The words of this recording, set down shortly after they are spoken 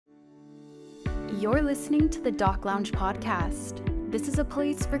You're listening to the Doc Lounge podcast. This is a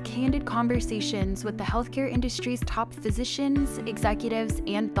place for candid conversations with the healthcare industry's top physicians, executives,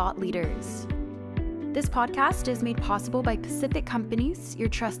 and thought leaders. This podcast is made possible by Pacific Companies, your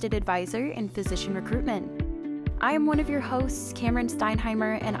trusted advisor in physician recruitment. I am one of your hosts, Cameron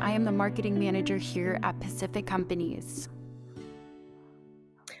Steinheimer, and I am the marketing manager here at Pacific Companies.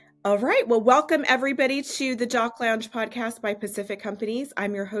 All right. Well, welcome everybody to the Doc Lounge podcast by Pacific Companies.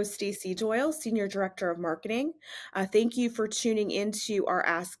 I'm your host, Stacey Doyle, Senior Director of Marketing. Thank you for tuning into our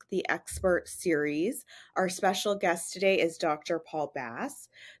Ask the Expert series. Our special guest today is Dr. Paul Bass.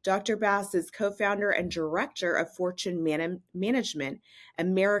 Dr. Bass is co-founder and director of Fortune Management,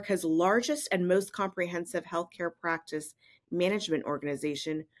 America's largest and most comprehensive healthcare practice management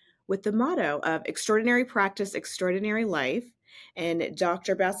organization, with the motto of extraordinary practice, extraordinary life. And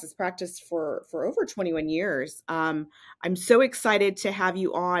Dr. Bass has practiced for over 21 years. I'm so excited to have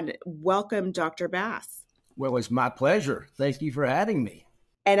you on. Welcome, Dr. Bass. Well, it's my pleasure. Thank you for having me.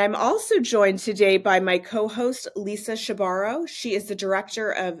 And I'm also joined today by my co-host, Lisa Shabaro. She is the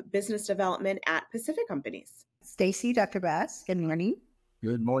Director of Business Development at Pacific Companies. Stacey, Dr. Bass, good morning.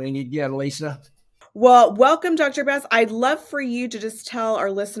 Good morning again, Lisa. Well, welcome, Dr. Bass. I'd love for you to just tell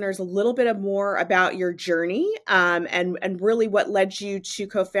our listeners a little bit more about your journey and really what led you to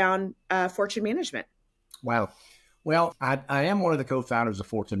co-found Fortune Management. Wow. Well, I am one of the co-founders of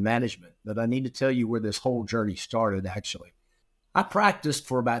Fortune Management, but I need to tell you where this whole journey started, actually. I practiced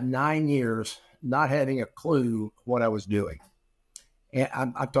for about 9 years, not having a clue what I was doing. And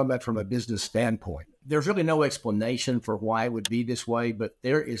I'm talking about from a business standpoint. There's really no explanation for why it would be this way, but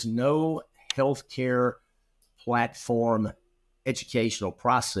there is no healthcare platform educational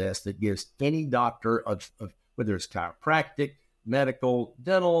process that gives any doctor of whether it's chiropractic, medical,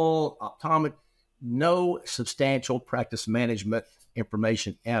 dental, optometric, no substantial practice management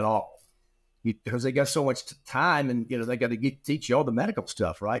information at all. Because they got so much time and, they got to teach you all the medical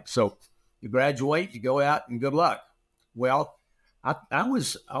stuff, right? So you graduate, you go out and good luck. Well, I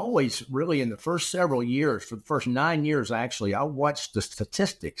was always really in the first several years, for the first 9 years, actually, I watched the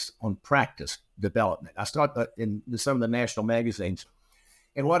statistics on practice development. I started in some of the national magazines.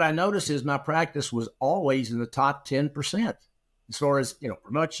 And what I noticed is my practice was always in the top 10% as far as,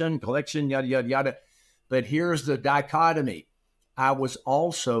 production, collection, yada, yada, yada. But here's the dichotomy. I was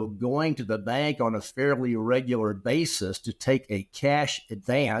also going to the bank on a fairly regular basis to take a cash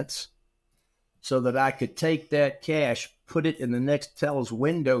advance so that I could take that cash, put it in the next teller's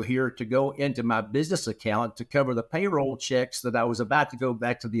window here to go into my business account to cover the payroll checks that I was about to go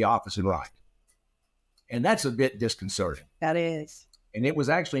back to the office and write. And that's a bit disconcerting. That is. And it was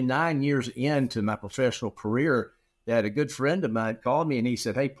actually 9 years into my professional career that a good friend of mine called me and he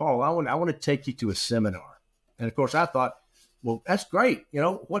said, "Hey, Paul, I want to take you to a seminar." And of course I thought, well, that's great.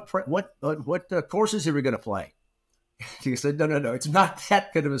 What courses are we going to play? He said, no, it's not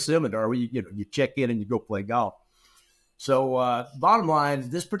that kind of a seminar where you check in and you go play golf. So bottom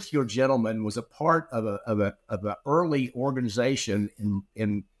line, this particular gentleman was a part of a early organization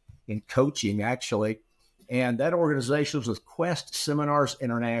in coaching, actually. And that organization was Quest Seminars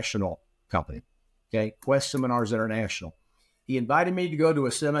International Company. Okay, Quest Seminars International. He invited me to go to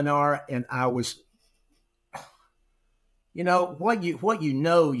a seminar, and I was, what you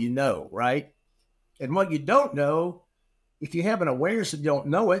know, right? And what you don't know, if you have an awareness that you don't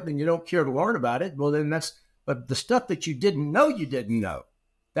know it, then you don't care to learn about it. Well, then but the stuff that you didn't know,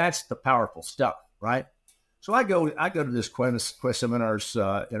 that's the powerful stuff, right? So I go to this Quest Seminars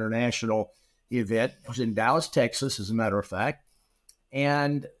International event. It was in Dallas, Texas, as a matter of fact.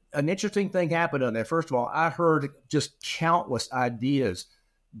 And an interesting thing happened on there. First of all, I heard just countless ideas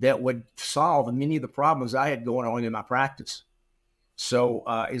that would solve many of the problems I had going on in my practice. So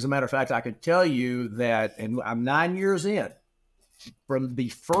as a matter of fact, I can tell you that, and I'm 9 years in, from the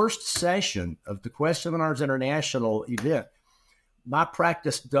first session of the Quest Seminars International event, my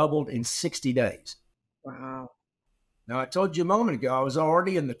practice doubled in 60 days. Wow. Now, I told you a moment ago, I was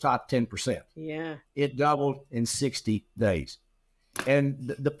already in the top 10%. Yeah. It doubled in 60 days.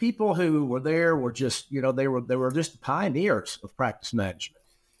 And the people who were there were just, they were just pioneers of practice management.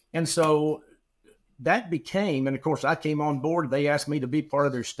 And so that became, and of course I came on board. They asked me to be part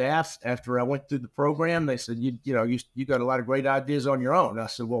of their staff after I went through the program. They said, you got a lot of great ideas on your own. I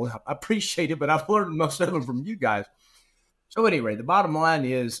said, well, I appreciate it, but I've learned most of them from you guys. So anyway, the bottom line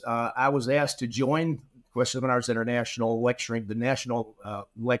is I was asked to join Quest Seminars International the national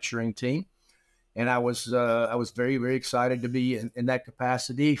lecturing team. And I was very, very excited to be in that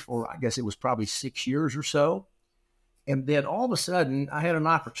capacity for, I guess it was probably 6 years or so. And then all of a sudden, I had an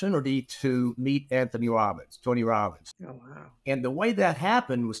opportunity to meet Tony Robbins. Oh, wow. And the way that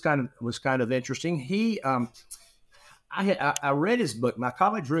happened was kind of interesting. I read his book. My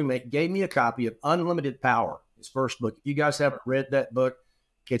college roommate gave me a copy of Unlimited Power, his first book. If you guys haven't read that book,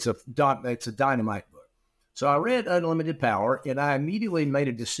 it's a dynamite book. So I read Unlimited Power, and I immediately made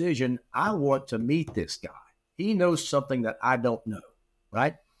a decision. I want to meet this guy. He knows something that I don't know,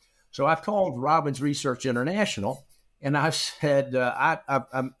 right? So I called Robbins Research International, and I said, I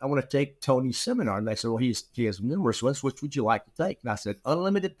want to take Tony's seminar. And they said, well, he has numerous ones. Which would you like to take? And I said,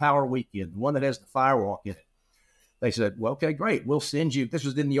 Unlimited Power Weekend, the one that has the firewalk in it. They said, well, okay, great. We'll send you. This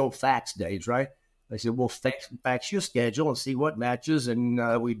was in the old fax days, right? They said, we'll fax you a schedule and see what matches,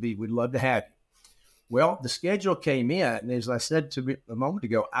 and we'd love to have you. Well, the schedule came in, and as I said to you a moment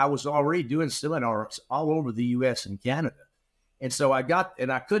ago, I was already doing seminars all over the U.S. and Canada. And so I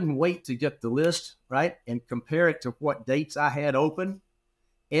couldn't wait to get the list, right, and compare it to what dates I had open.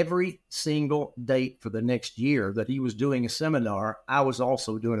 Every single date for the next year that he was doing a seminar, I was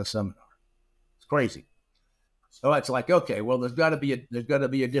also doing a seminar. It's crazy. So it's like, okay, well, there's got to be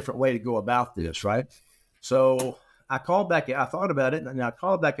a different way to go about this, right? So I called back. I thought about it, and I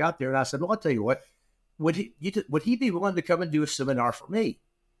called back out there, and I said, well, I'll tell you what, would he be willing to come and do a seminar for me?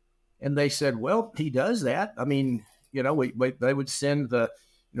 And they said, well, he does that. I mean, they would send the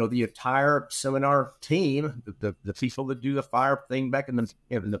entire seminar team, the people that do the fire thing back in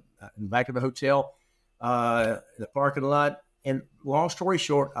the back of the hotel, the parking lot. And long story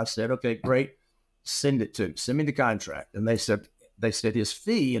short, I said, okay, great. Send me the contract. And they said his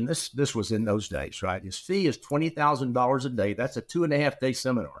fee, and this was in those days, right? His fee is $20,000 a day. That's a 2.5-day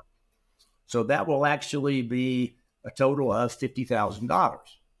seminar. So that will actually be a total of $50,000.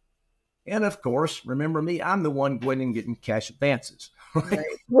 And of course, remember me, I'm the one going and getting cash advances.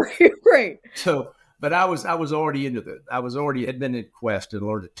 Right. So, but I was already into that. Had been in Quest and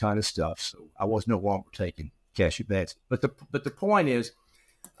learned a ton of stuff. So I was no longer taking cash advances. But the point is,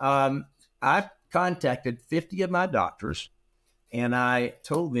 I contacted 50 of my doctors, and I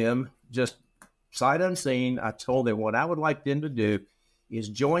told them, just sight unseen, I told them what I would like them to do is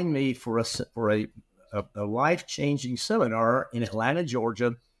join me for a life-changing seminar in Atlanta,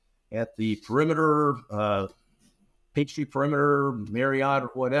 Georgia, at the Perimeter, Peachtree Perimeter, Marriott,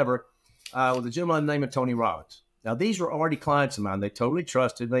 or whatever, with a gentleman named Tony Robbins. Now, these were already clients of mine. They totally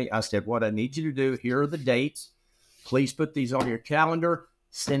trusted me. I said, what I need you to do, here are the dates. Please put these on your calendar.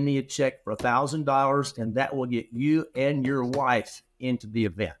 Send me a check for $1,000, and that will get you and your wife into the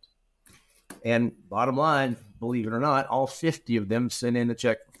event. And bottom line, believe it or not, all 50 of them sent in a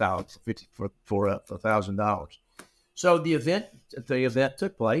check for $1,000. So the event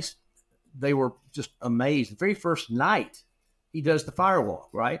took place. They were just amazed. The very first night, he does the firewalk,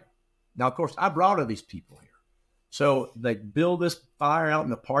 right? Now, of course, I brought all these people here. So they build this fire out in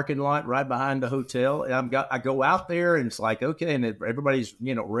the parking lot right behind the hotel. And I go out there, and it's like, okay, and everybody's,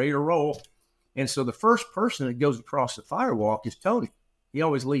 ready to roll. And so the first person that goes across the firewalk is Tony. He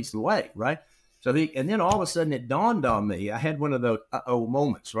always leads the way, right? So and then all of a sudden it dawned on me. I had one of those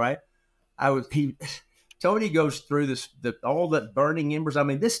moments, right? Tony goes through all that burning embers. I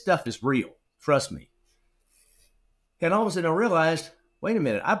mean, this stuff is real. Trust me. And all of a sudden I realized, wait a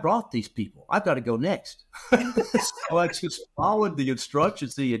minute, I brought these people. I've got to go next. So I just followed the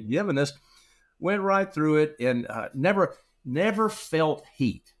instructions he had given us, went right through it, and never felt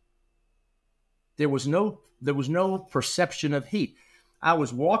heat. There was no perception of heat. I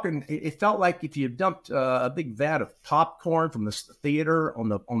was walking. It felt like if you dumped a big vat of popcorn from the theater on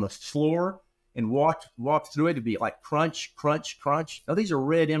the floor and walked through it, it'd be like crunch, crunch, crunch. Now these are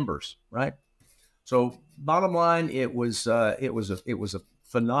red embers, right? So bottom line, it was a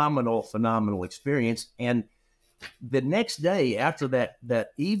phenomenal experience. And the next day after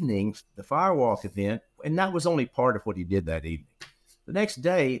that evening, the firewalk event, and that was only part of what he did that evening. The next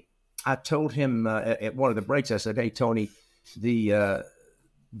day, I told him at one of the breaks, I said, "Hey Tony, the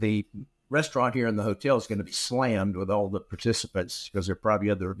restaurant here in the hotel is going to be slammed with all the participants because there are probably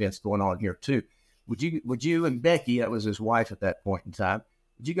other events going on here too. Would you and Becky, that was his wife at that point in time,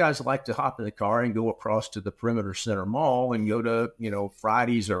 would you guys like to hop in the car and go across to the Perimeter Center Mall and go to,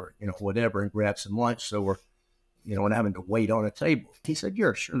 Fridays or, whatever and grab some lunch so we're, and having to wait on a table?" He said,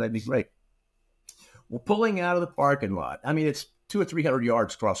 "Yeah, sure, that'd be great." Well, pulling out of the parking lot, I mean, it's 200 or 300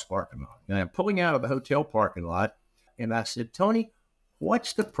 yards across the parking lot. And I'm pulling out of the hotel parking lot, and I said, "Tony,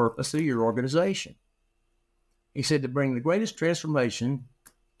 what's the purpose of your organization?" He said, "To bring the greatest transformation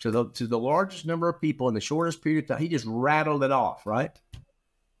to the largest number of people in the shortest period of time." He just rattled it off, right?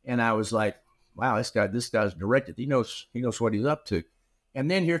 And I was like, wow, this guy's directed. He knows what he's up to.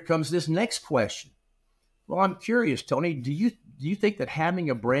 And then here comes this next question. Well, I'm curious, Tony, do you think that having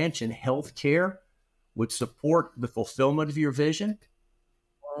a branch in healthcare would support the fulfillment of your vision?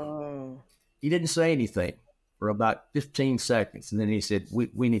 Oh. He didn't say anything for about 15 seconds. And then he said,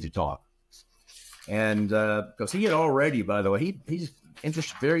 we need to talk. And because he had already, by the way, he's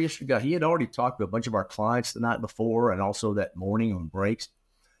interested, very interested guy. He had already talked to a bunch of our clients the night before and also that morning on breaks.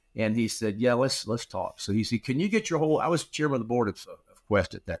 And he said, yeah, let's talk. So he said, can you get your whole, I was chairman of the board of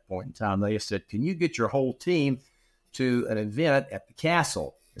Quest at that point in time. They said, can you get your whole team to an event at the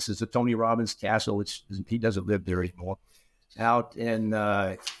castle? This is the Tony Robbins Castle, which he doesn't live there anymore, out in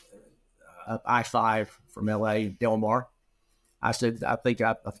I-5 from LA, Del Mar. I said, I think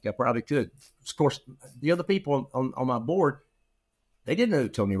I probably could. Of course, the other people on my board, they didn't know who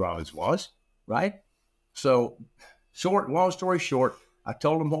Tony Robbins was, right? So long story short, I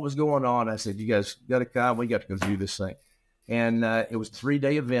told them what was going on. I said, you guys got to come. We got to go do this thing. And it was a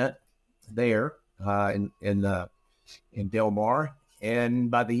 3-day event there in Del Mar. And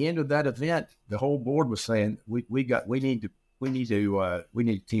by the end of that event, the whole board was saying, we need to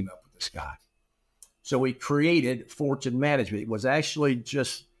team up with this guy. So we created Fortune Management. It was actually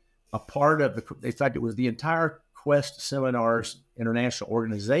just a part of in fact, it was the entire Quest Seminars International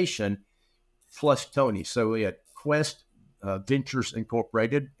Organization plus Tony. So we had Quest Ventures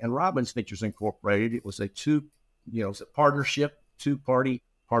Incorporated and Robbins Ventures Incorporated. It was a partnership, 2-party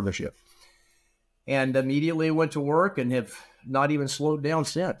partnership. And immediately went to work and have not even slowed down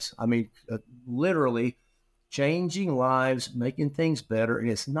since. I mean, literally changing lives, making things better. And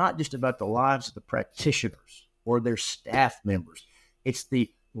it's not just about the lives of the practitioners or their staff members. It's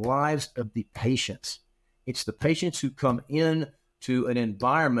the lives of the patients. It's the patients who come in to an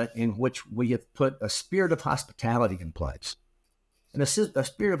environment in which we have put a spirit of hospitality in place. And a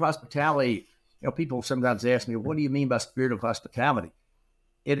spirit of hospitality, people sometimes ask me, what do you mean by spirit of hospitality?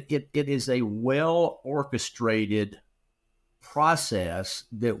 It is a well-orchestrated process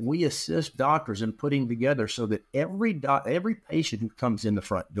that we assist doctors in putting together so that every patient who comes in the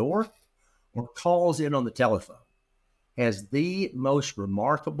front door or calls in on the telephone has the most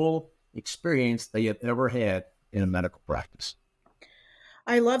remarkable experience they have ever had in a medical practice.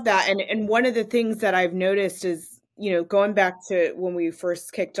 I love that. And one of the things that I've noticed is, going back to when we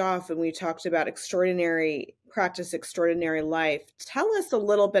first kicked off and we talked about extraordinary practice, extraordinary life. Tell us a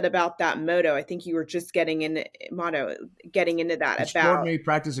little bit about that motto. I think you were just getting into that. Extraordinary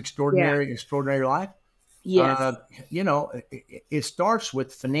practice, extraordinary life. Yes. It starts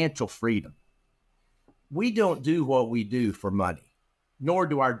with financial freedom. We don't do what we do for money, nor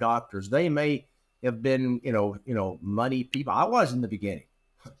do our doctors. They may have been, money people. I was in the beginning.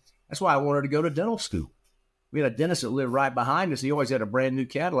 That's why I wanted to go to dental school. We had a dentist that lived right behind us. He always had a brand new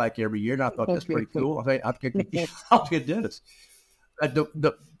Cadillac every year, and I thought that's pretty cool. I think I'll be a dentist.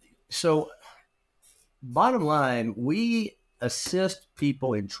 So, bottom line, we assist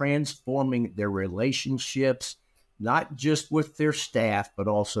people in transforming their relationships, not just with their staff, but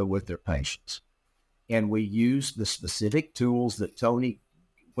also with their patients. And we use the specific tools that Tony,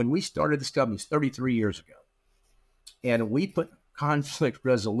 when we started this company, 33 years ago, and we put conflict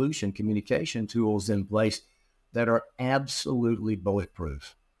resolution communication tools in place that are absolutely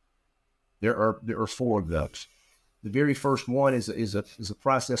bulletproof. There are 4 of those. The very first one is a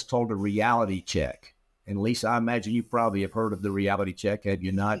process called a reality check. And Lisa, I imagine you probably have heard of the reality check, have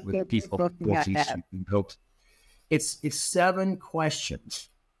you not? With people, it's 7 questions.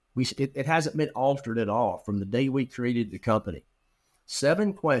 It hasn't been altered at all from the day we created the company.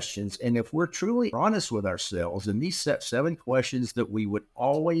 7 questions, and if we're truly honest with ourselves, and these 7 questions that we would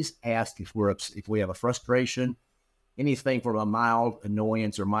always ask if we have a frustration, anything from a mild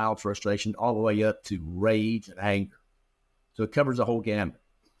annoyance or mild frustration all the way up to rage and anger. So it covers the whole gamut.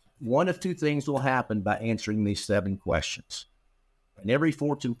 One of 2 things will happen by answering these 7 questions. And every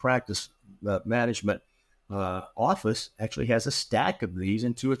Fortune practice management office actually has a stack of these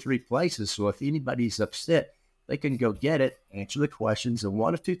in 2 or 3 places. So if anybody's upset, they can go get it, answer the questions, and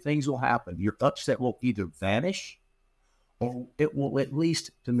one of 2 things will happen. Your upset will either vanish or it will at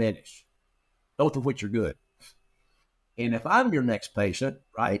least diminish, both of which are good. And if I'm your next patient,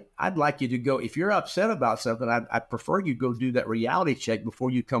 right, I'd like you to go, if you're upset about something, I'd prefer you go do that reality check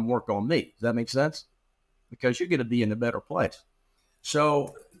before you come work on me. Does that make sense? Because you're going to be in a better place.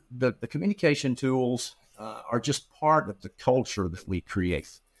 So the communication tools are just part of the culture that we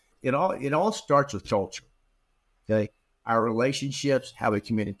create. It all starts with culture. Okay, our relationships, how we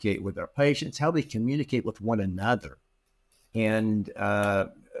communicate with our patients, how we communicate with one another. And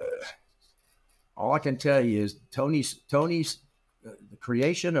all I can tell you is Tony's the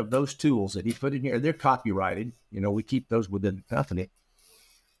creation of those tools that he put in here, they're copyrighted. We keep those within the company.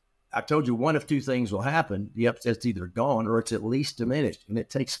 I told you one of two things will happen. The upset's either gone or it's at least diminished. And it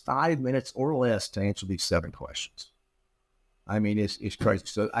takes 5 minutes or less to answer these 7 questions. I mean, it's crazy.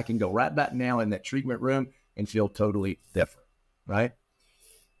 So I can go right back now in that treatment room and feel totally different, right?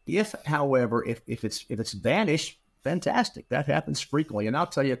 If, however, if it's vanished, fantastic. That happens frequently. And I'll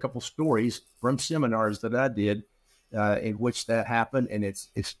tell you a couple stories from seminars that I did in which that happened. And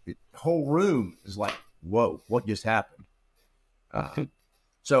the whole room is like, whoa, what just happened? But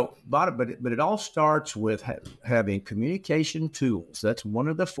it all starts with having communication tools. That's one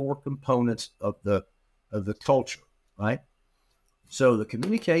of the 4 components of the culture, right? So the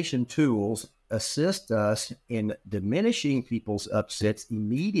communication tools assist us in diminishing people's upsets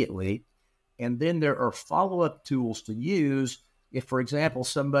immediately. And then there are follow-up tools to use if, for example,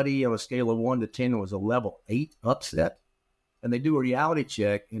 somebody on a scale of 1 to 10 was a level 8 upset, and they do a reality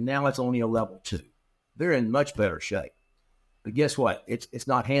check, and now it's only a level 2. They're in much better shape. But guess what? It's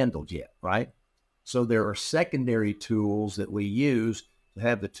not handled yet, right? So there are secondary tools that we use to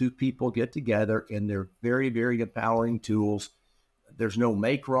have the 2 people get together, and they're very, very empowering tools. There's no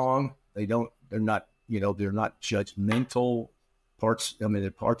make wrong. They're not judgmental parts. I mean,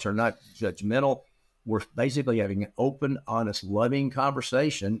 the parts are not judgmental. We're basically having an open, honest, loving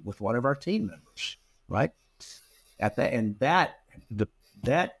conversation with one of our team members, right? That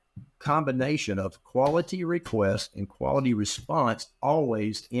combination of quality request and quality response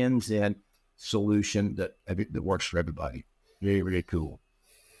always ends in solution that works for everybody. Very, very cool.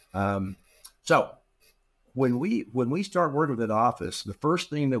 So when we start working with an office, the first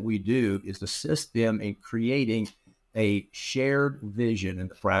thing that we do is assist them in creating a shared vision in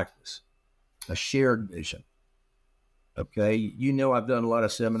the practice, a shared vision. Okay. I've done a lot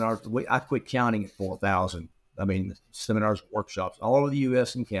of seminars. I quit counting at 4,000. I mean, seminars, workshops, all over the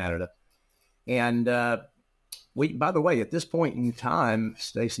U.S. and Canada. And by the way, at this point in time,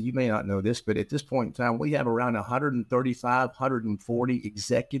 Stacy, you may not know this, but at this point in time, we have around 135, 140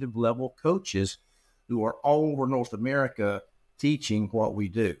 executive level coaches who are all over North America teaching what we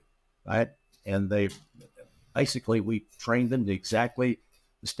do, right? And we trained them to exactly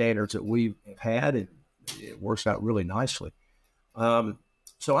the standards that we've had, and it works out really nicely.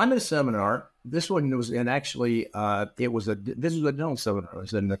 So I'm in a seminar. This one was this was a dental seminar. It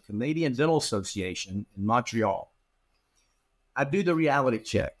was in the Canadian Dental Association in Montreal. I do the reality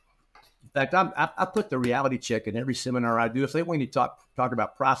check. In fact, I put the reality check in every seminar I do. If they want me to talk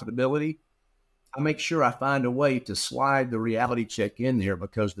about profitability, I make sure I find a way to slide the reality check in there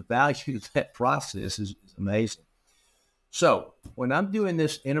because the value of that process is amazing. So when I'm doing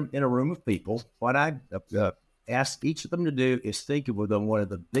this in a room of people, what I ask each of them to do is think of them one of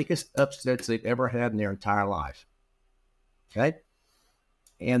the biggest upsets they've ever had in their entire life. Okay?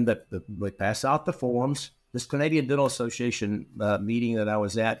 And we pass out the forms. This Canadian Dental Association meeting that I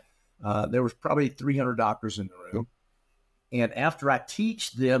was at, there was probably 300 doctors in the room. And after I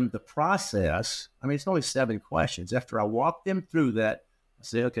teach them the process, I mean, it's only 7 questions. After I walk them through that, I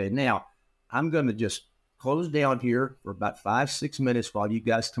say, okay, now I'm going to just close down here for about 5-6 minutes while you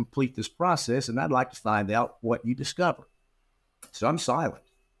guys complete this process. And I'd like to find out what you discover. So I'm silent,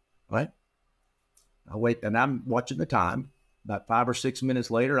 right? I wait and I'm watching the time. About 5 or 6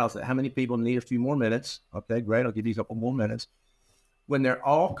 minutes later, I'll say, how many people need a few more minutes? Okay, great. I'll give you a couple more minutes. When they're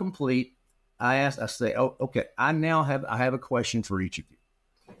all complete, I say, oh, okay, I have a question for each of you.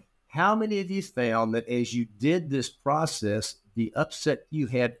 How many of you found that as you did this process, the upset you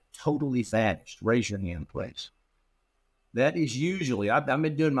had totally vanished? Raise your hand, please. That is usually, I've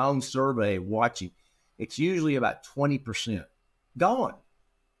been doing my own survey, watching. It's usually about 20% gone.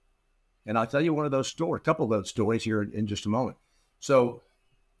 And I'll tell you a couple of those stories here in just a moment. So,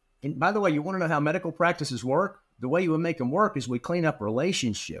 and by the way, you want to know how medical practices work? The way you would make them work is we clean up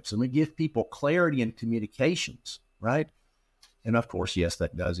relationships and we give people clarity in communications, right? And of course, yes,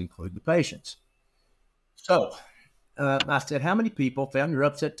 that does include the patients. So I said, how many people found your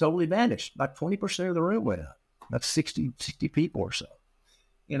upset totally vanished? About 20% of the room went up. That's 60 people or so.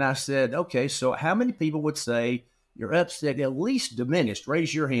 And I said, okay, so how many people would say your upset at least diminished?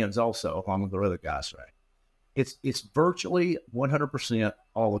 Raise your hands also, along with the other guys, right? It's virtually 100%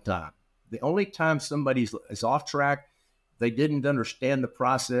 all the time. The only time somebody is off track, they didn't understand the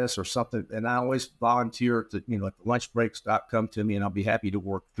process or something, and I always volunteer to, at the lunch break stop, come to me, and I'll be happy to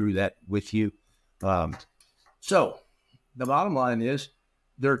work through that with you. So the bottom line is,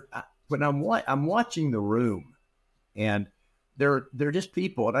 when I'm watching the room, and they're just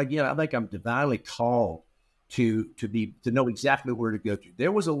people, and again, I think I'm divinely called to know exactly where to go to.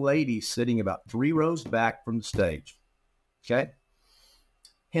 There was a lady sitting about 3 rows back from the stage, okay?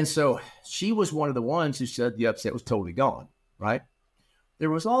 And so she was one of the ones who said the upset was totally gone, right? there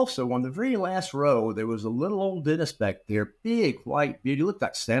was also on the very last row, there was a little old dentist back there, big white beauty, looked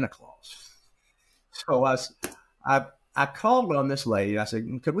like Santa Claus. So I called on this lady. I said,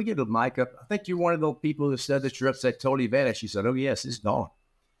 could we get a mic up? I think you're one of those people who said that your upset totally vanished. She said, oh, yes, it's gone.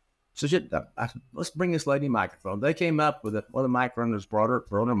 So let's bring this lady a microphone. They came up with one of the microphones, brought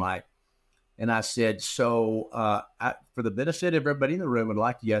her mic. And I said, so for the benefit of everybody in the room, I'd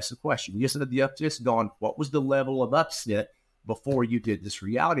like to ask a question. You said the upset's gone. What was the level of upset before you did this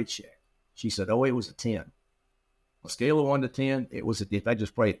reality check? She said, oh, it was a 10. On a scale of 1 to 10, it was if I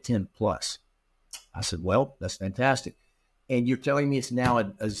just played 10 plus. I said, well, that's fantastic. And you're telling me it's now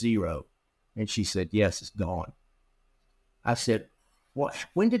a 0. And she said, yes, it's gone. I said, what?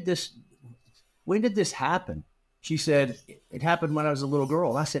 When did this happen? She said, it happened when I was a little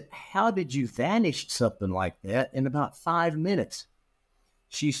girl. I said, how did you vanish something like that in about 5 minutes?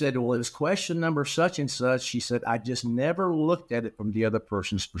 She said, well, it was question number such and such. She said, I just never looked at it from the other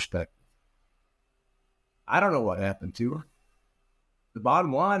person's perspective. I don't know what happened to her. The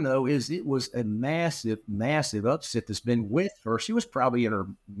bottom line, though, is it was a massive, massive upset that's been with her. She was probably in her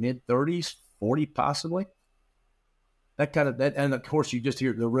mid-30s, 40 possibly. That. And of course, you just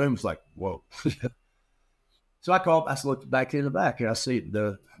hear the room's like, whoa. So I looked back in the back, and I see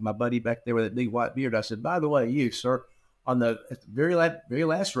my buddy back there with that big white beard. I said, by the way, you, sir, at the very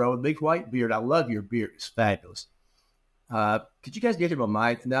last row, with big white beard, I love your beard. It's fabulous. Could you guys get him a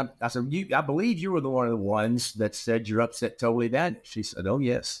mic? And I said, I believe you were one of the ones that said your upset totally vanished. She said, oh,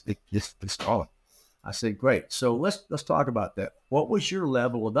 yes, it's gone. I said, great. So let's talk about that. What was your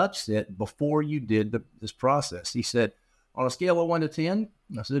level of upset before you did this process? He said, on a scale of 1 to 10?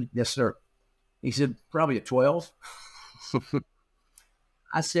 I said, yes, sir. He said, probably a 12.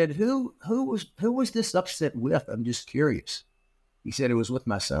 I said, who was this upset with? I'm just curious. He said, it was with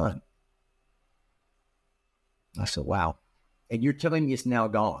my son. I said, wow. And you're telling me it's now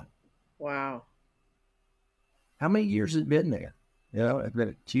gone. Wow. How many years has it been there? You know, I've been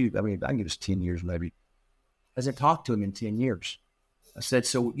at 2. I mean, I can give us 10 years maybe. I hasn't talked to him in 10 years. I said,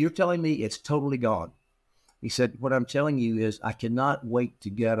 so you're telling me it's totally gone? He said, what I'm telling you is I cannot wait to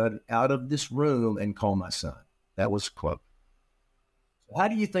get out of this room and call my son. That was a quote. So how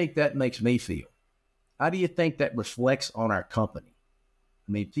do you think that makes me feel? How do you think that reflects on our company?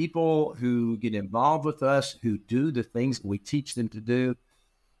 I mean, people who get involved with us, who do the things we teach them to do,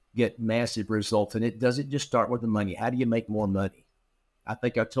 get massive results. And it doesn't just start with the money. How do you make more money? I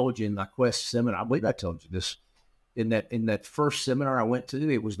think I told you in my Quest seminar, I believe I told you this, in that first seminar I went to,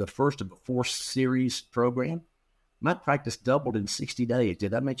 it was the first of a 4-series program. My practice doubled in 60 days.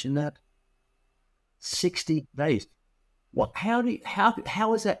 Did I mention that? 60 days. Well, how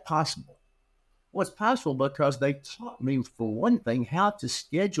is that possible? Well, it's possible because they taught me, for one thing, how to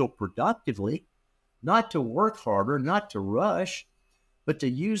schedule productively, not to work harder, not to rush, but to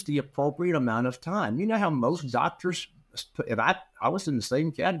use the appropriate amount of time. You know how most doctors, and I was in the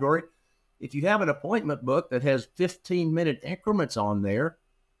same category. If you have an appointment book that has 15-minute increments on there,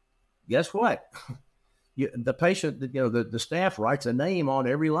 guess what? The patient, the staff writes a name on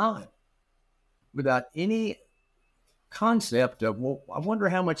every line without any concept of, well, I wonder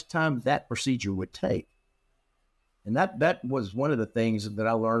how much time that procedure would take. And that was one of the things that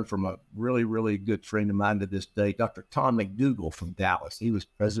I learned from a really, really good friend of mine to this day, Dr. Tom McDougall from Dallas. He was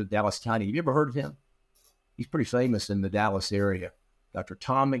president of Dallas County. Have you ever heard of him? He's pretty famous in the Dallas area, Dr.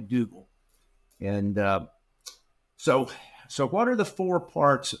 Tom McDougall. And so what are the 4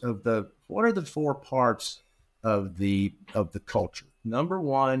 parts of the culture? Number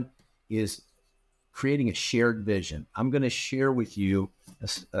 1 is creating a shared vision. I'm going to share with you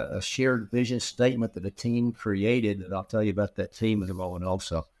a shared vision statement that a team created, and I'll tell you about that team in a moment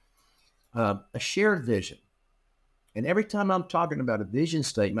also. A shared vision. And every time I'm talking about a vision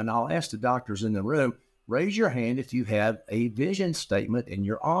statement, I'll ask the doctors in the room, raise your hand if you have a vision statement in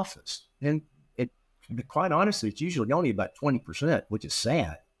your office. And quite honestly, it's usually only about 20%, which is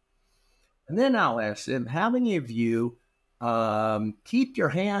sad. And then I'll ask them, how many of you, keep your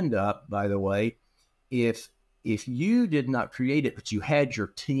hand up, by the way, if you did not create it, but you had your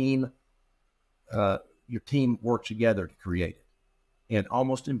team work together to create it. And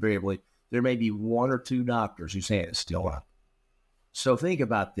almost invariably, there may be 1 or 2 doctors whose hand is still up. So think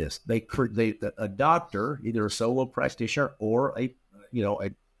about this. A doctor, either a solo practitioner or a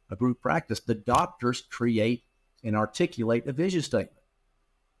group practice, the doctors create and articulate a vision statement.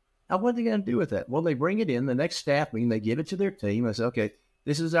 Now, what are they going to do with that? Well, they bring it in the next staff meeting, they give it to their team and say, okay,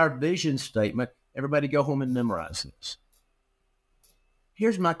 this is our vision statement. Everybody go home and memorize this.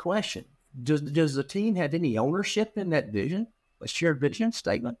 Here's my question. Does the team have any ownership in that vision, a shared vision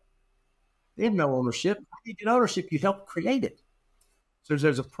statement? They have no ownership. If you get ownership, you help create it. So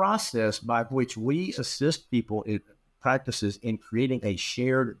there's a process by which we assist people in practices in creating a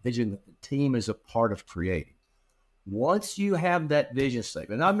shared vision that the team is a part of creating. Once you have that vision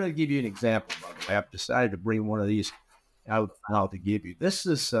statement, and I'm going to give you an example, by the way. I've decided to bring one of these out to give you. This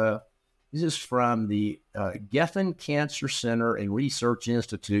is from the Geffen Cancer Center and Research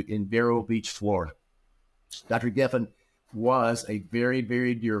Institute in Vero Beach, Florida. Dr. Geffen was a very,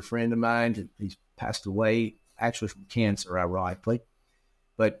 very dear friend of mine. He's passed away, actually from cancer, ironically.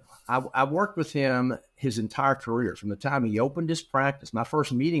 But I worked with him his entire career. From the time he opened his practice, my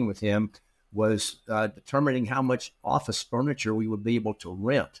first meeting with him was determining how much office furniture we would be able to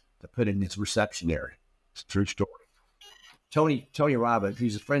rent to put in his reception area. It's a true story. Tony Robbins,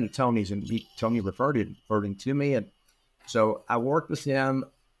 he's a friend of Tony's, and Tony referred him to me. And so I worked with him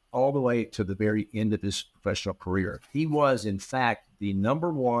all the way to the very end of his professional career. He was, in fact, the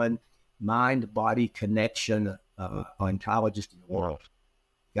 #1 mind-body connection oncologist in the world.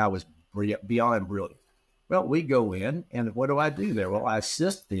 Guy was beyond brilliant. Well, we go in, and what do I do there? Well, I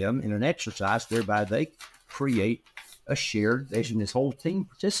assist them in an exercise whereby they create a shared vision. His whole team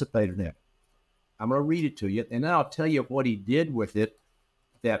participated in it. I'm going to read it to you, and then I'll tell you what he did with it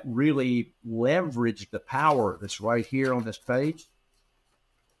that really leveraged the power that's right here on this page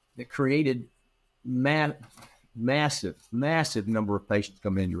that created massive number of patients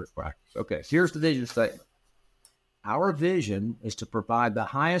coming into your practice. Okay, so here's the vision statement. Our vision is to provide the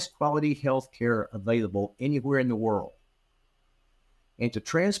highest quality health care available anywhere in the world and to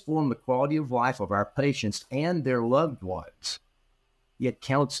transform the quality of life of our patients and their loved ones, yet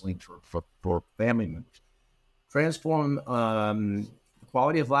counseling for family members. Transform the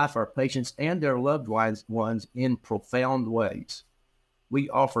quality of life of our patients and their loved ones in profound ways.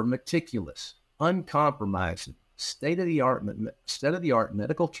 We offer meticulous, uncompromising, state-of-the-art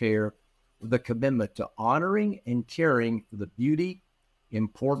medical care with a commitment to honoring and caring for the beauty,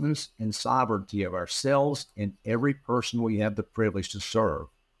 importance, and sovereignty of ourselves and every person we have the privilege to serve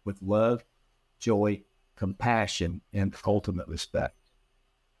with love, joy, compassion, and ultimate respect.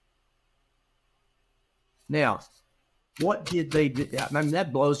 Now, what did they do? I mean,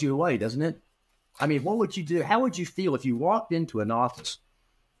 that blows you away, doesn't it? I mean, what would you do? How would you feel if you walked into an office?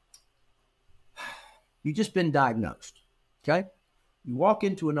 You've just been diagnosed, okay? You walk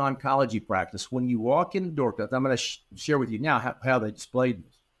into an oncology practice. When you walk in the door, I'm going to share with you now how they displayed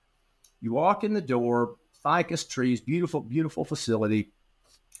this. You walk in the door, ficus trees, beautiful, beautiful facility,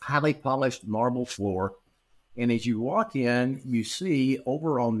 highly polished marble floor. And as you walk in, you see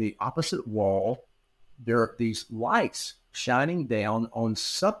over on the opposite wall, there are these lights shining down on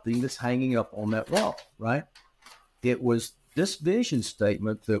something that's hanging up on that wall, right? It was this vision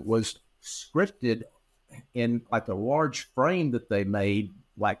statement that was scripted in like a large frame that they made,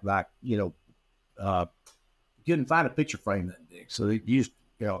 you couldn't find a picture frame that big. So they used,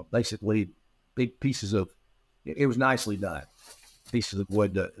 basically big pieces of, it was nicely done, pieces of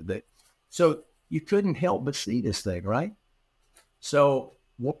wood. So you couldn't help but see this thing, right? So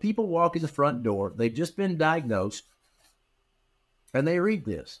when people walk in the front door, they've just been diagnosed, and they read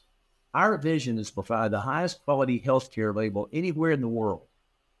this. Our vision is to provide the highest quality health care available anywhere in the world.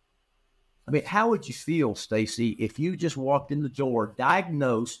 I mean, how would you feel, Stacy, if you just walked in the door,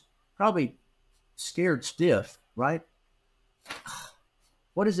 diagnosed, probably scared stiff, right?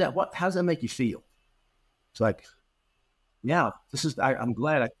 What is that? How does that make you feel? It's like, yeah, I'm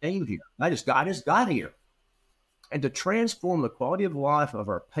glad I came here. I just got here. And to transform the quality of life of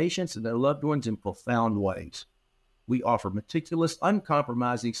our patients and their loved ones in profound ways. We offer meticulous,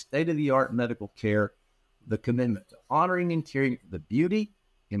 uncompromising, state-of-the-art medical care, the commitment to honoring and caring for the beauty,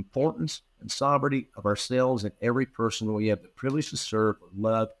 importance, and sovereignty of ourselves and every person we have the privilege to serve with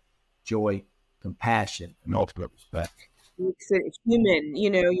love, joy, compassion, and ultimate respect. Makes it human,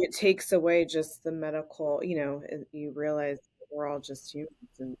 it takes away just the medical, and you realize we're all just humans.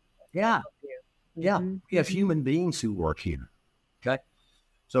 And yeah. We have human beings who work here. Okay.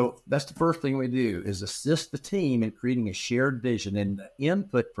 So that's the first thing we do is assist the team in creating a shared vision, and the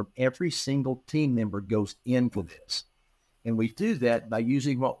input from every single team member goes into this. And we do that by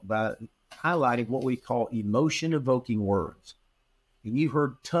highlighting what we call emotion-evoking words. And you've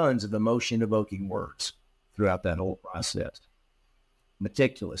heard tons of emotion-evoking words throughout that whole process.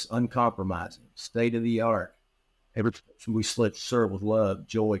 Meticulous, uncompromising, state-of-the-art. Every person we serve with love,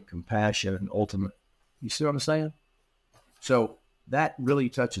 joy, compassion, and ultimate. You see what I'm saying? So that really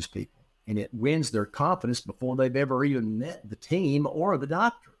touches people, and it wins their confidence before they've ever even met the team or the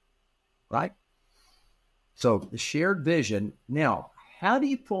doctor, right? So the shared vision. Now, how do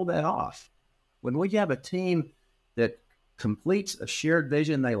you pull that off? When we have a team that completes a shared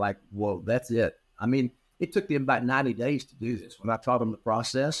vision, they like, whoa, that's it. I mean, It took them about 90 days to do this. When I taught them the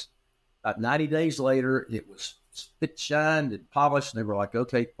process, about 90 days later, it was spit shined and polished. And they were like,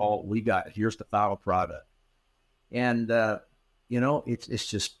 okay, Paul, we got it. Here's the final product. And, it's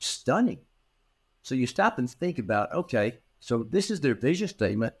just stunning. So you stop and think about, okay, so this is their vision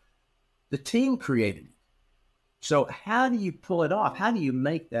statement. The team created it. So how do you pull it off? How do you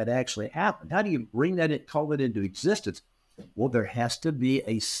make that actually happen? How do you bring that and call it into existence? Well, there has to be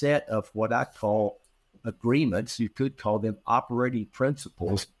a set of what I call agreements. You could call them operating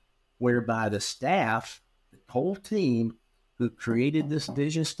principles, whereby the staff, the whole team who created this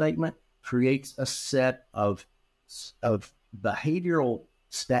vision statement creates a set of behavioral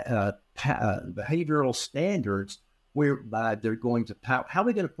standards whereby they're going to, how are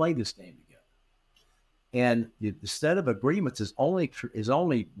we going to play this game together? And the set of agreements is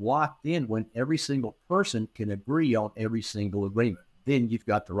only locked in when every single person can agree on every single agreement. Then you've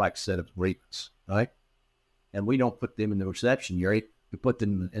got the right set of agreements, right? And we don't put them in the reception area. We put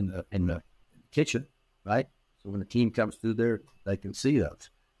them in the kitchen, right? So when the team comes through there, they can see those.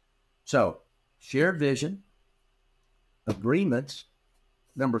 So shared vision, agreements.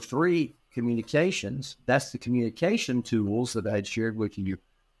 Number 3, communications. That's the communication tools that I had shared with you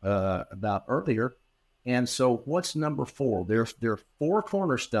about earlier. And so what's number 4? There are 4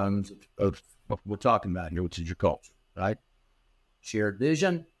 cornerstones of what we're talking about here, which is your culture, right? Shared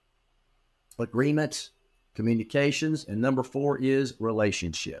vision, agreements, communications, and number 4 is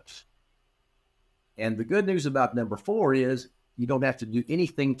relationships. And the good news about number 4 is you don't have to do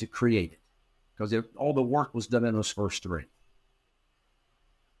anything to create it, because all the work was done in those first 3.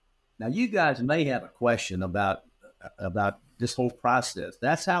 Now, you guys may have a question about this whole process.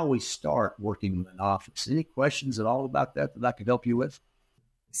 That's how we start working in an office. Any questions at all about that I could help you with?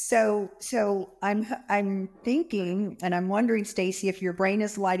 So I'm thinking, and I'm wondering, Stacy, if your brain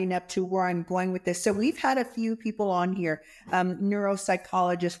is lighting up to where I'm going with this. So we've had a few people on here,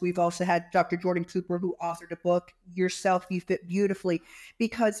 neuropsychologists. We've also had Dr. Jordan Cooper, who authored a book. Yourself, you fit beautifully.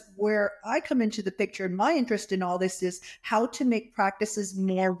 Because where I come into the picture, and my interest in all this is how to make practices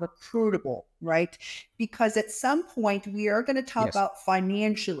more recruitable, right? Because at some point we are going to talk about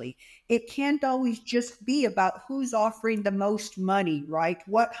financially. It can't always just be about who's offering the most money, right?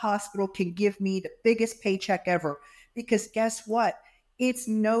 What hospital can give me the biggest paycheck ever? Because guess what? It's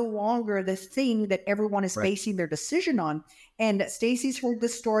no longer the thing that everyone is basing their decision on. And Stacy's heard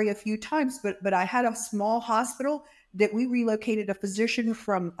this story a few times, but I had a small hospital that we relocated a physician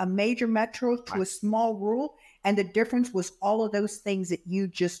from a major metro to a small rural. And the difference was all of those things that you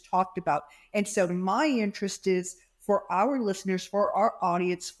just talked about. And so my interest is for our listeners, for our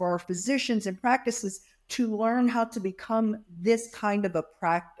audience, for our physicians and practices to learn how to become this kind of a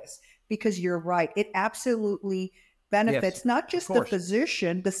practice. Because you're right, it absolutely benefits not just the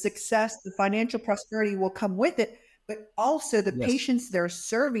physician, the success, the financial prosperity will come with it, but also the patients they're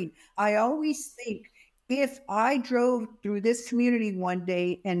serving. I always think, if I drove through this community one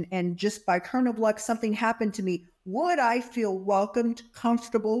day and just by turn of luck, something happened to me, would I feel welcomed,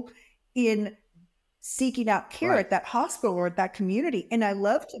 comfortable in seeking out care at that hospital or at that community? And I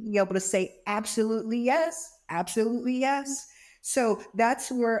love to be able to say, absolutely yes, absolutely yes. So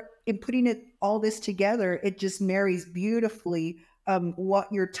that's where, in putting all this together, it just marries beautifully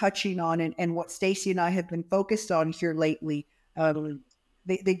what you're touching on and what Stacy and I have been focused on here lately.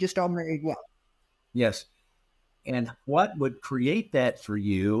 They just all married well. Yes. And what would create that for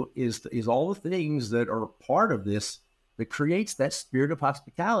you is all the things that are part of this that creates that spirit of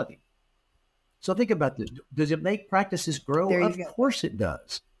hospitality. So think about this. Does it make practices grow? Of course it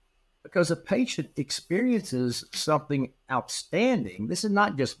does. Because a patient experiences something outstanding. This is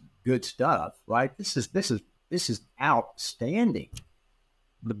not just good stuff, right? This is outstanding.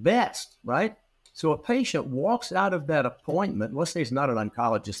 The best, right? So a patient walks out of that appointment. Let's say it's not an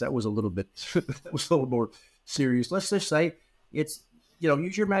oncologist. That was a little more serious. Let's just say it's,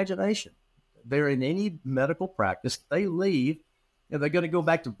 use your imagination. They're in any medical practice. They leave and they're going to go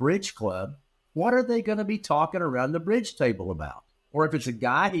back to Bridge Club. What are they going to be talking around the bridge table about? Or if it's a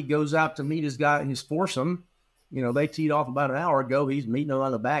guy, he goes out to meet his foursome. They teed off about an hour ago. He's meeting them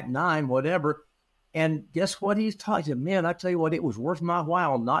on the back nine, whatever. And guess what he's talking? Man, I tell you what, it was worth my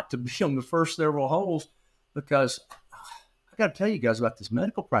while not to be on the first several holes, because I got to tell you guys about this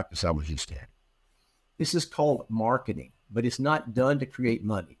medical practice I was just in. This is called marketing, but it's not done to create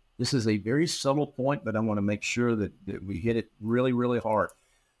money. This is a very subtle point, but I want to make sure that we hit it really, really hard.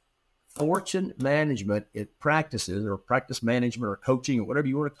 Fortune management, practices or practice management or coaching or whatever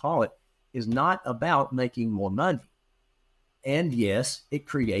you want to call it, is not about making more money. And yes, it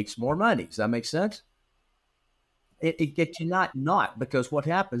creates more money. Does that make sense? it gets you not because what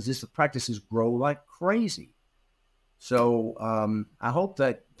happens is the practices grow like crazy. So I hope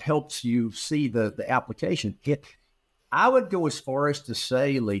that helps you see the application. I would go as far as to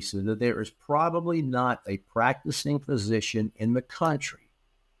say, Lisa, that there is probably not a practicing physician in the country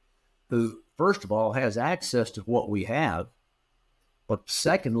who, first of all, has access to what we have, but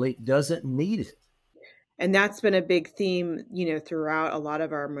secondly, doesn't need it. And that's been a big theme, throughout a lot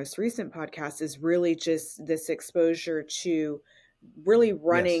of our most recent podcasts, is really just this exposure to really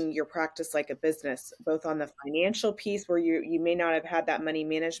running Yes. your practice like a business, both on the financial piece where you may not have had that money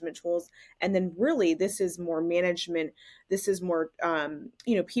management tools. And then really this is more management. This is more,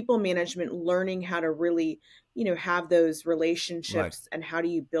 people management, learning how to really, have those Right. relationships and how do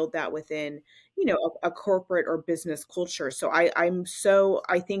you build that within, a corporate or business culture. So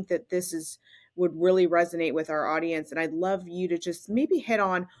I think that would really resonate with our audience. And I'd love you to just maybe hit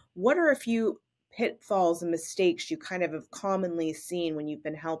on what are a few pitfalls and mistakes you kind of have commonly seen when you've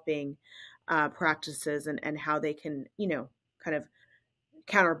been helping practices and how they can, kind of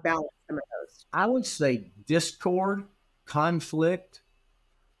counterbalance some of those. I would say discord, conflict,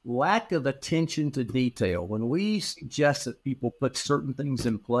 lack of attention to detail. When we suggest that people put certain things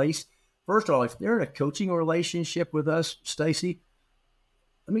in place, first of all, if they're in a coaching relationship with us, Stacy,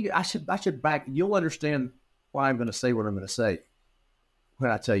 I should back. You'll understand why I'm going to say what I'm going to say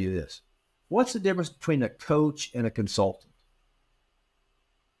when I tell you this. What's the difference between a coach and a consultant?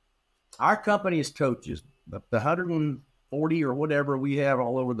 Our company is coaches. The 140 or whatever we have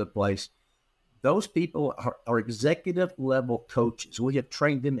all over the place, those people are executive level coaches. We have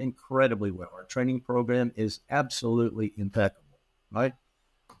trained them incredibly well. Our training program is absolutely impeccable, right?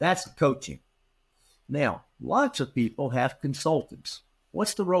 That's coaching. Now, lots of people have consultants.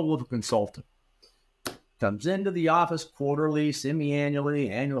 What's the role of a consultant? Comes into the office quarterly, semi-annually,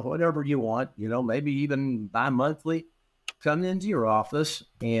 annual, whatever you want, maybe even bi-monthly, come into your office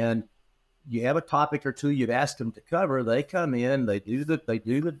and you have a topic or two you've asked them to cover. They come in, they do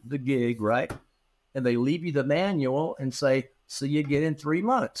the gig, right? And they leave you the manual and say, see you again in 3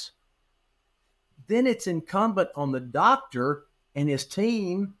 months. Then it's incumbent on the doctor and his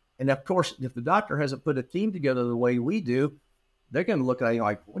team. And of course, if the doctor hasn't put a team together the way we do, they're going to look at you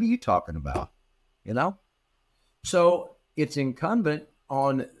like, what are you talking about? So it's incumbent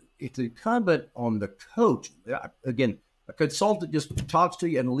on the coach. Again, a consultant just talks to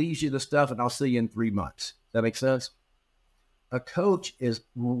you and leaves you the stuff, and I'll see you in 3 months. That makes sense? A coach is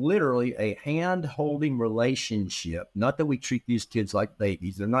literally a hand-holding relationship. Not that we treat these kids like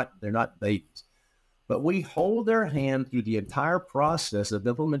babies. They're not babies. But we hold their hand through the entire process of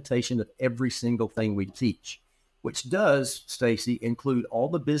implementation of every single thing we teach, which does, Stacy, include all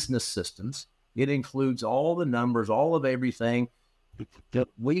the business systems. It includes all the numbers, all of everything.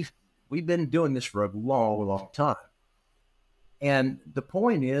 We've been doing this for a long, long time. And the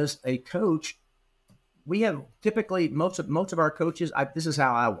point is, a coach, we have typically, most of our coaches, this is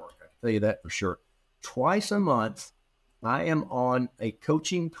how I work. I can tell you that for sure. Twice a month, I am on a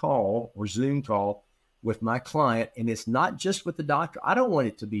coaching call or Zoom call with my client, and it's not just with the doctor. I don't want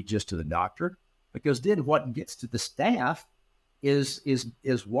it to be just to the doctor, because then what gets to the staff is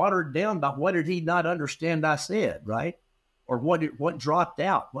watered down by what did he not understand I said, right? Or what dropped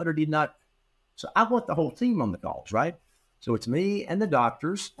out? What did he not? So I want the whole team on the calls, right? So it's me and the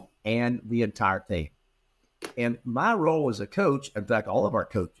doctors and the entire team. And my role as a coach, in fact, all of our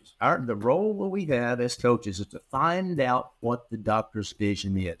coaches, the role that we have as coaches is to find out what the doctor's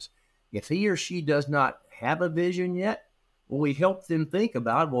vision is. If he or she does not have a vision yet, well, we help them think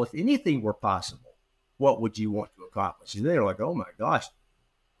about, well, if anything were possible, what would you want to accomplish? And they're like, oh my gosh,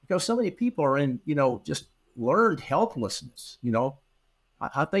 because so many people are in, just learned helplessness.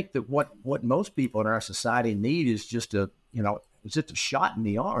 I think that what most people in our society need is just a shot in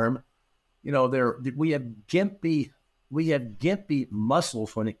the arm. We have gimpy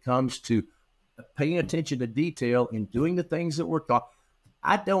muscles when it comes to paying attention to detail and doing the things that we're taught.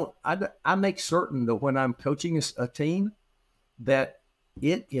 I make certain that when I'm coaching a team, that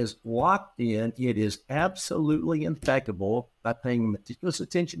it is locked in. It is absolutely impeccable by paying meticulous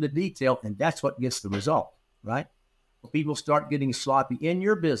attention to detail, and that's what gets the result, right? When people start getting sloppy in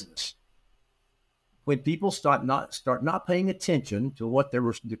your business, when people start not paying attention to what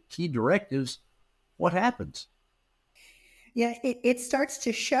the key directives, what happens? Yeah, it starts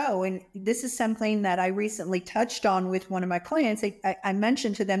to show. And this is something that I recently touched on with one of my clients. I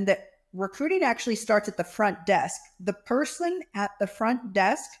mentioned to them that recruiting actually starts at the front desk. The person at the front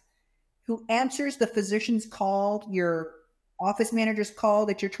desk who answers the physician's call, your office manager's call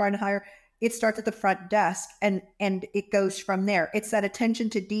that you're trying to hire, it starts at the front desk and it goes from there. It's that attention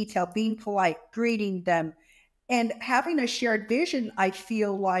to detail, being polite, greeting them. And having a shared vision, I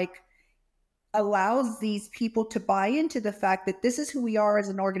feel like, allows these people to buy into the fact that this is who we are as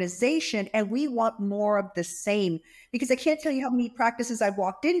an organization and we want more of the same. Because I can't tell you how many practices I've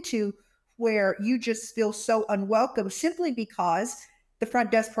walked into where you just feel so unwelcome simply because the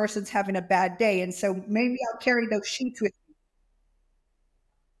front desk person's having a bad day. And so maybe I'll carry those sheets with me.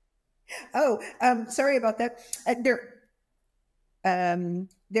 Oh, sorry about that. There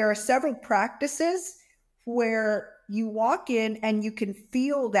are several practices where you walk in and you can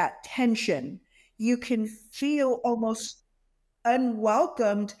feel that tension. You can feel almost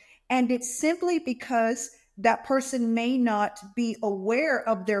unwelcomed. And it's simply because that person may not be aware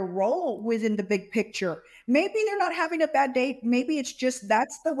of their role within the big picture. Maybe they're not having a bad day. Maybe it's just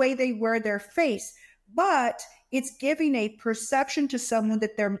that's the way they wear their face. But it's giving a perception to someone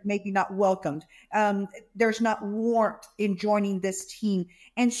that they're maybe not welcomed. There's not warmth in joining this team.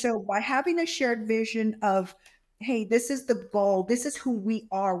 And so by having a shared vision of, hey, this is the goal, this is who we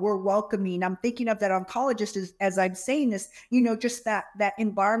are, we're welcoming. I'm thinking of that oncologist as I'm saying this, just that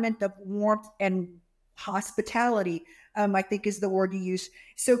environment of warmth and hospitality, I think is the word you use.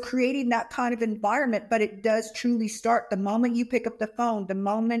 So creating that kind of environment, but it does truly start the moment you pick up the phone, the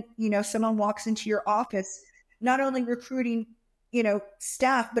moment, someone walks into your office, not only recruiting,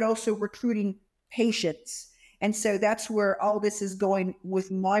 staff, but also recruiting patients. And so that's where all this is going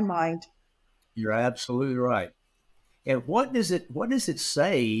with my mind. You're absolutely right. And what does it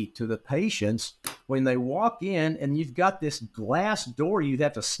say to the patients when they walk in and you've got this glass door you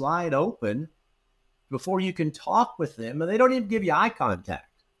have to slide open before you can talk with them, and they don't even give you eye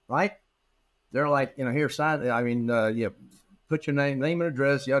contact, right? They're like, here, sign. Put your name and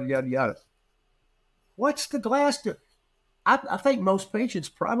address, yada yada yada. What's the glass door? I think most patients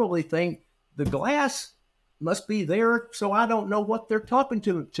probably think the glass must be there, so I don't know what they're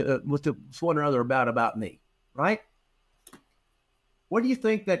talking with one another about me, right? Where do you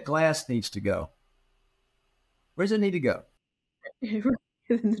think that glass needs to go? Where does it need to go? In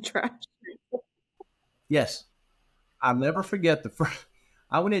the trash. Yes. I'll never forget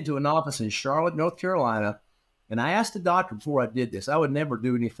I went into an office in Charlotte, North Carolina, and I asked the doctor before I did this. I would never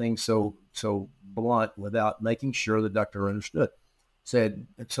do anything so blunt without making sure the doctor understood.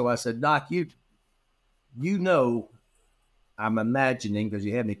 So I said, Doc, you I'm imagining, because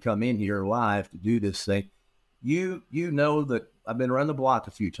you had me come in here live to do this thing, you know that I've been around the block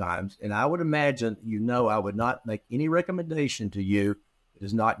a few times, and I would imagine I would not make any recommendation to you that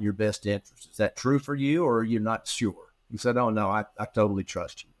is not in your best interest. Is that true for you, or are you not sure? He said, oh, no, I totally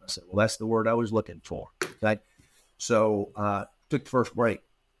trust you. I said, well, that's the word I was looking for. Okay. So took the first break.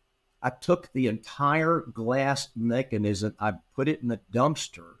 I took the entire glass mechanism, I put it in the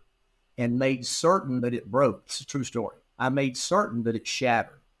dumpster and made certain that it broke. It's a true story. I made certain that it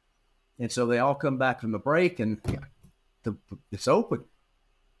shattered. And so they all come back from the break and it's open.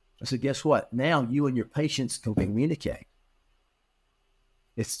 I said, guess what? Now you and your patients can communicate.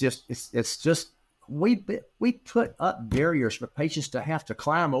 It's just we put up barriers for patients to have to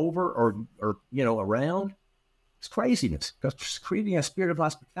climb over or around. It's craziness, because creating a spirit of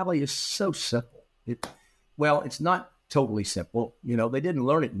hospitality is so simple. It's not totally simple. They didn't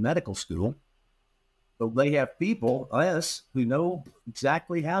learn it in medical school, but they have people, us, who know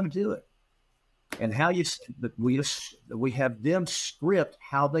exactly how to do it. And we have them script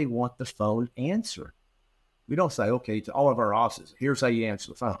how they want the phone answered. We don't say, okay, to all of our offices, here's how you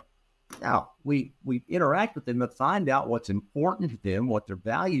answer the phone. No, we interact with them and find out what's important to them, what their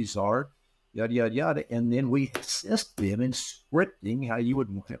values are, yada, yada, yada. And then we assist them in scripting how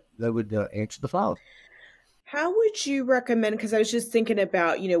they would answer the phone. How would you recommend, because I was just thinking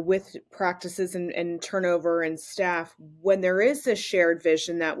about, with practices and turnover and staff, when there is a shared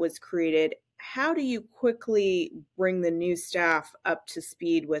vision that was created, how do you quickly bring the new staff up to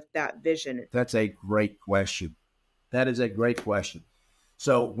speed with that vision? That's a great question. That is a great question.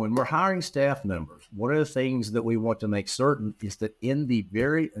 So when we're hiring staff members, one of the things that we want to make certain is that in the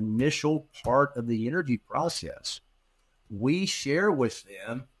very initial part of the interview process, we share with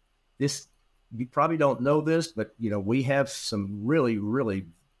them this. You probably don't know this, but we have some really, really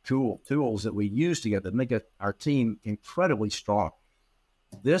cool tools that we use together to make our team incredibly strong.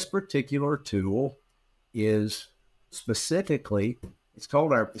 This particular tool is specifically, it's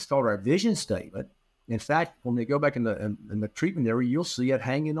called our vision statement. In fact, when they go back in the treatment area, you'll see it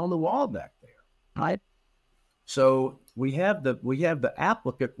hanging on the wall back there, right? So we have the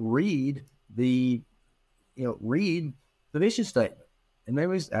applicant read the vision statement. And they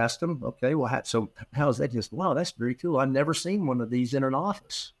always ask them, okay, well, how's that? Just, wow, that's very cool. I've never seen one of these in an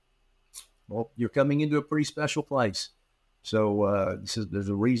office. Well, you're coming into a pretty special place. So there's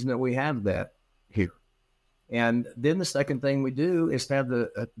a reason that we have that here. And then the second thing we do is have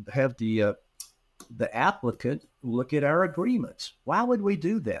the applicant look at our agreements. Why would we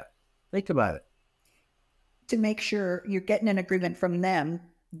do that? Think about it. To make sure you're getting an agreement from them.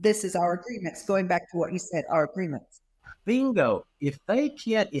 This is our agreements. Going back to what you said, our agreements. Bingo. If they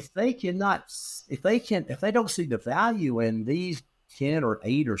don't see the value in these 10 or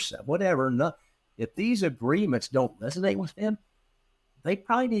 8 or 7, whatever, if these agreements don't resonate with them, they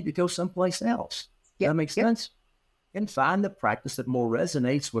probably need to go someplace else. Yep. That makes sense? And find the practice that more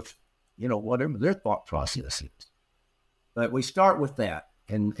resonates with, whatever their thought process is. But we start with that,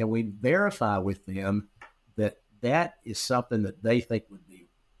 and we verify with them that is something that they think would be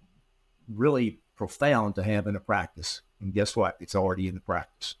really profound to have in a practice. And guess what? It's already in the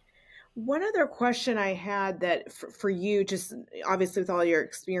practice. One other question I had that for you, just obviously with all your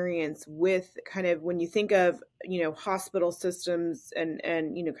experience with kind of when you think of, hospital systems and,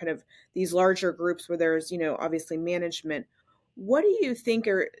 kind of these larger groups where there's, obviously management, what do you think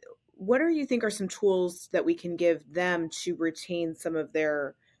are some tools that we can give them to retain some of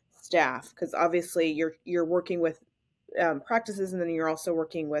their staff? Because obviously you're working with practices, and then you're also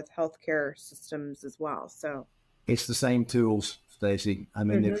working with healthcare systems as well. So it's the same tools, Stacy. I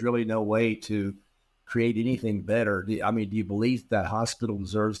mean, there's really no way to create anything better. Do you believe that hospital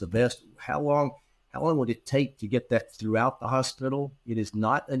deserves the best? How long would it take to get that throughout the hospital? It's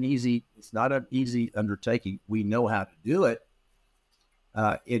not an easy undertaking. We know how to do it.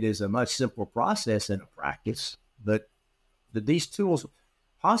 It is a much simpler process in a practice, but these tools,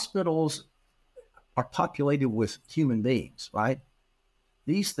 hospitals are populated with human beings, right?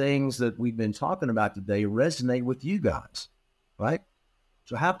 These things that we've been talking about today resonate with you guys, right?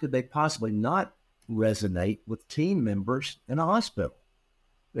 So how could they possibly not resonate with team members in a hospital?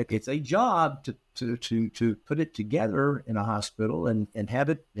 It's a job to put it together in a hospital and have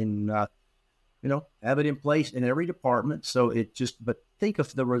it have it in place in every department. So but think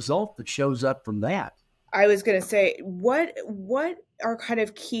of the result that shows up from that. I was going to say, what are kind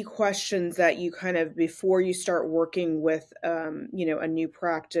of key questions that you kind of, before you start working with, a new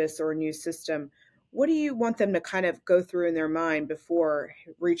practice or a new system, what do you want them to kind of go through in their mind before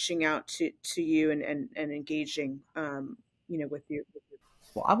reaching out to you and engaging, with you?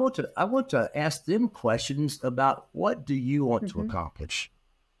 Well, I want to ask them questions about what do you want to accomplish?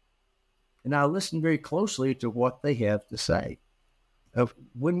 And I listen very closely to what they have to say.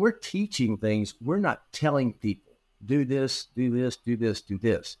 When we're teaching things, we're not telling people, do this, do this, do this, do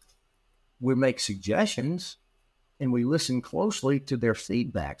this. We make suggestions and we listen closely to their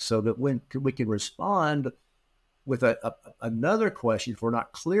feedback so that when we can respond with another question if we're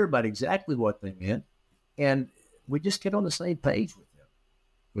not clear about exactly what they meant, and we just get on the same page with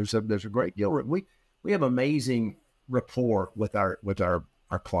them. There's a great deal. We have amazing rapport with our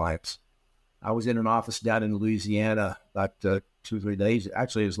clients. I was in an office down in Louisiana about 2 or 3 days.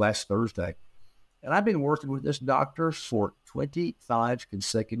 Actually, it was last Thursday. And I've been working with this doctor for 25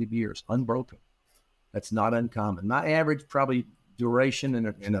 consecutive years, unbroken. That's not uncommon. My average probably duration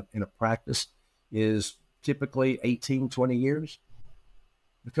in a practice is typically 18, 20 years,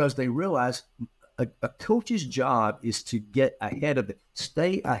 because they realize a coach's job is to get ahead of it,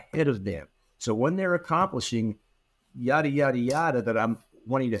 stay ahead of them. So when they're accomplishing yada, yada, yada that I'm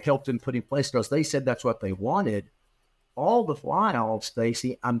wanting to help them put in place because they said that's what they wanted, all the while,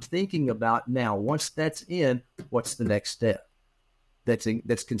 Stacy, I'm thinking about now, once that's in, what's the next step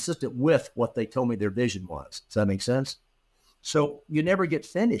that's consistent with what they told me their vision was. Does that make sense? So you never get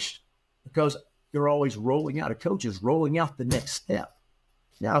finished because you're always rolling out. A coach is rolling out the next step.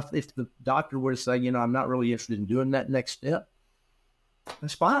 Now, if the doctor were to say, I'm not really interested in doing that next step,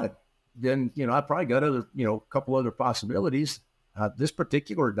 that's fine. Then, I probably got a couple other possibilities. This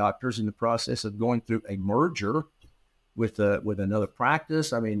particular doctor's in the process of going through a merger with another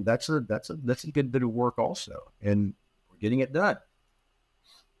practice. I mean, that's a good bit of work also, and we're getting it done.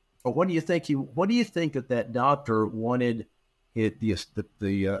 But what do you think that doctor wanted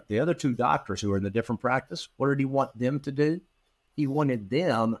the other two doctors who are in the different practice? What did he want them to do? He wanted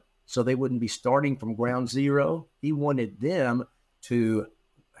them so they wouldn't be starting from ground zero. He wanted them to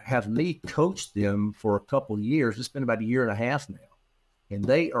have me coach them for a couple of years. It's been about a year and a half now, and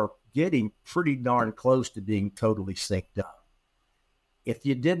they are getting pretty darn close to being totally synced up. If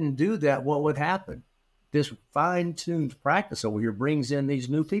you didn't do that, what would happen? This fine-tuned practice over here brings in these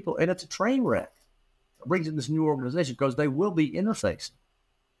new people, and it's a train wreck. It brings in this new organization because they will be interfacing.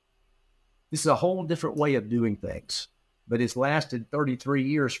 This is a whole different way of doing things, but it's lasted 33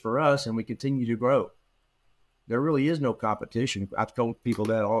 years for us, and we continue to grow. There really is no competition. I've told people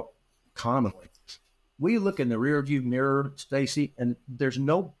that all commonly. We look in the rearview mirror, Stacy, and there's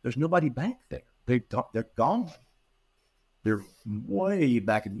nobody back there. They're gone. They're way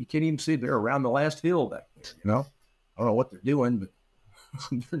back, and you can't even see they're around the last hill back there, you know? I don't know what they're doing, but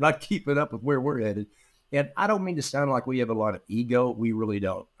they're not keeping up with where we're headed. And I don't mean to sound like we have a lot of ego. We really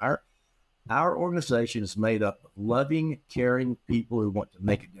don't. Our organization is made up of loving, caring people who want to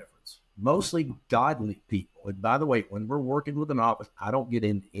make a difference, mostly godly people. And by the way, when we're working with an office, I don't get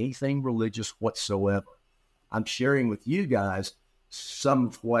into anything religious whatsoever. I'm sharing with you guys some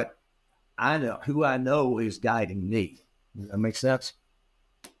of what I know, who I know is guiding me. Does that make sense?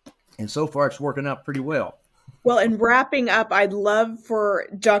 And so far, it's working out pretty well. Well, and wrapping up, I'd love for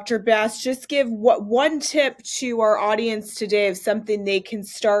Dr. Bass just give one tip to our audience today of something they can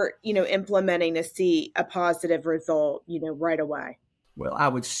start, implementing to see a positive result, right away. Well, I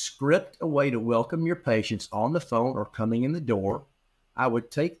would script a way to welcome your patients on the phone or coming in the door. I would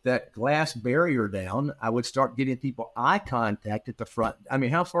take that glass barrier down. I would start getting people eye contact at the front. I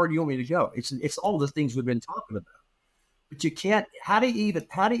mean, how far do you want me to go? It's all the things we've been talking about. But you can't. How do you eat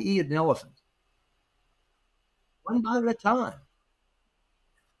an elephant? One bite at a time.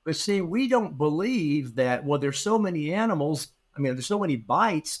 But see, we don't believe that. Well, there's so many animals. I mean, there's so many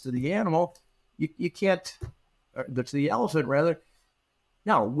bites to the animal. You can't. To the elephant, rather.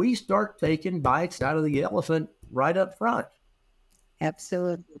 No, we start taking bites out of the elephant right up front.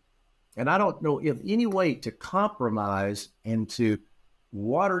 Absolutely. And I don't know if any way to compromise and to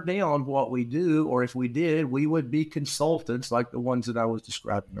water down what we do, or if we did, we would be consultants like the ones that I was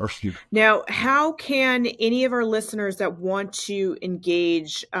describing earlier. Now, how can any of our listeners that want to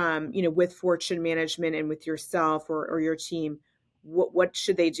engage, with Fortune Management and with yourself or your team, what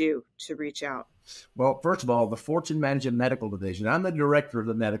should they do to reach out? Well, first of all, the Fortune Management Medical Division. I'm the director of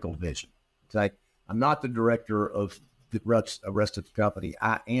the medical division. Okay, I'm not the director of the rest of the company.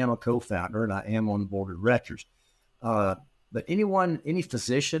 I am a co-founder and I am on the board of directors. But any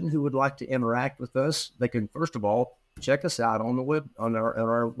physician who would like to interact with us, they can first of all check us out on the web on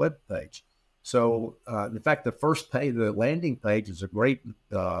our web page. So, in fact, the landing page is a great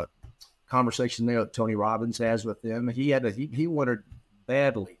conversation there that Tony Robbins has with them. He wanted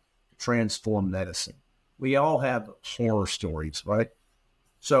badly to transform medicine. We all have horror stories, right?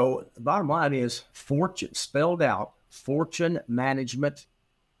 So the bottom line is Fortune, spelled out, Fortune Management,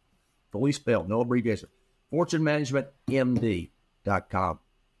 fully spelled, no abbreviation, FortuneManagementMD.com.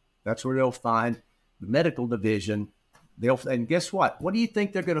 That's where they'll find the medical division. And guess what? What do you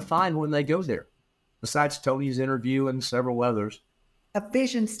think they're going to find when they go there? Besides Tony's interview and several others. A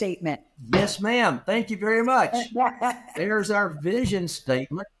vision statement. Yes, ma'am. Thank you very much. There's our vision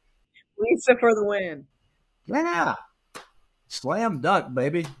statement. Lisa for the win. Yeah. Slam dunk,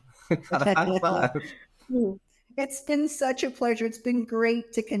 baby. High five. It's been such a pleasure. It's been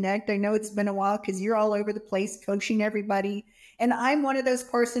great to connect. I know it's been a while because you're all over the place coaching everybody. And I'm one of those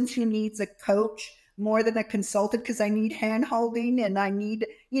persons who needs a coach more than a consultant because I need hand holding and I need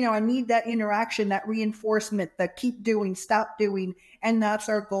that interaction, that reinforcement, the keep doing, stop doing. And that's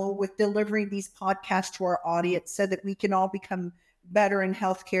our goal with delivering these podcasts to our audience so that we can all become better in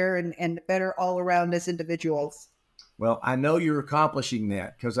healthcare and better all around as individuals. Well, I know you're accomplishing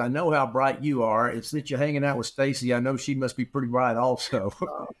that because I know how bright you are. It's that you're hanging out with Stacy. I know she must be pretty bright also.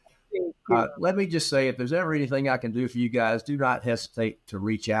 Let me just say, if there's ever anything I can do for you guys, do not hesitate to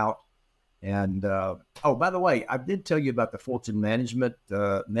reach out. And, by the way, I did tell you about the Fortune Management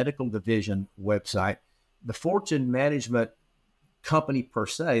Medical Division website. The Fortune Management company per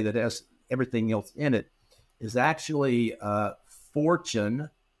se that has everything else in it is actually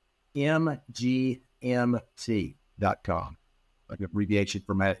FortuneMGMT.com, like an abbreviation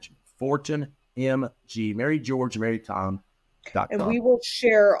for management. FortuneMG, Mary George, Mary Tom. And we will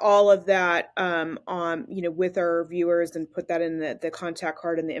share all of that with our viewers and put that in the contact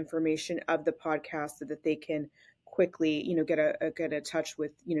card and the information of the podcast so that they can quickly, get a touch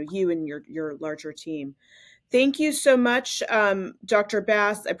with, you and your larger team. Thank you so much, Dr.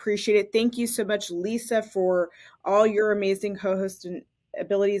 Bass. I appreciate it. Thank you so much, Lisa, for all your amazing co-host and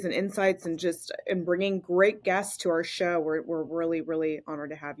abilities and insights and bringing great guests to our show. We're really, really honored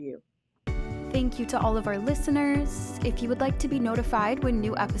to have you. Thank you to all of our listeners. If you would like to be notified when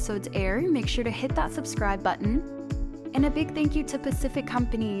new episodes air, make sure to hit that subscribe button. And a big thank you to Pacific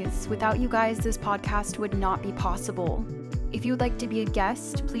Companies. Without you guys, this podcast would not be possible. If you would like to be a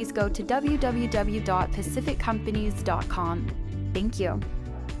guest, please go to www.pacificcompanies.com. Thank you.